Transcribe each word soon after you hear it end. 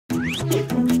So,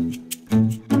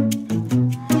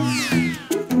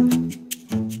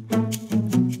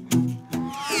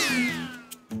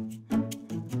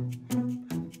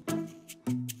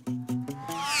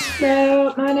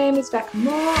 my name is Becka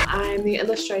Moor. I'm the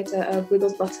illustrator of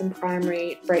Wigglesbottom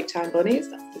Primary Break-Time Bunnies,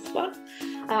 that's this one.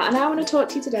 And I want to talk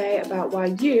to you today about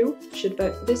why you should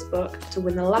vote for this book to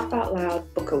win the Laugh Out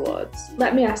Loud Book Awards.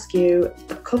 Let me ask you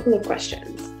a couple of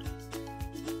questions.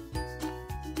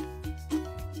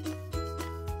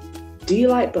 Do you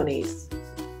like bunnies?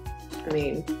 I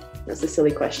mean, that's a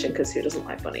silly question because who doesn't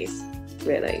like bunnies?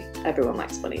 Really, everyone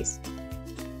likes bunnies.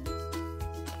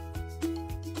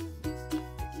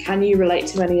 Can you relate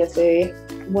to any of the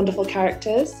wonderful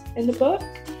characters in the book?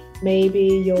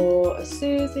 Maybe you're a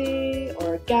Susie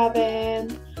or a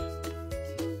Gavin.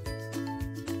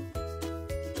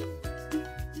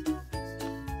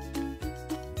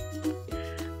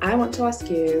 I want to ask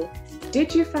you,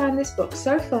 did you find this book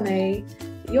so funny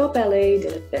that your belly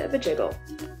did a bit of a jiggle?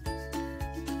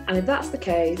 And if that's the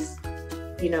case,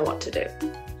 you know what to do.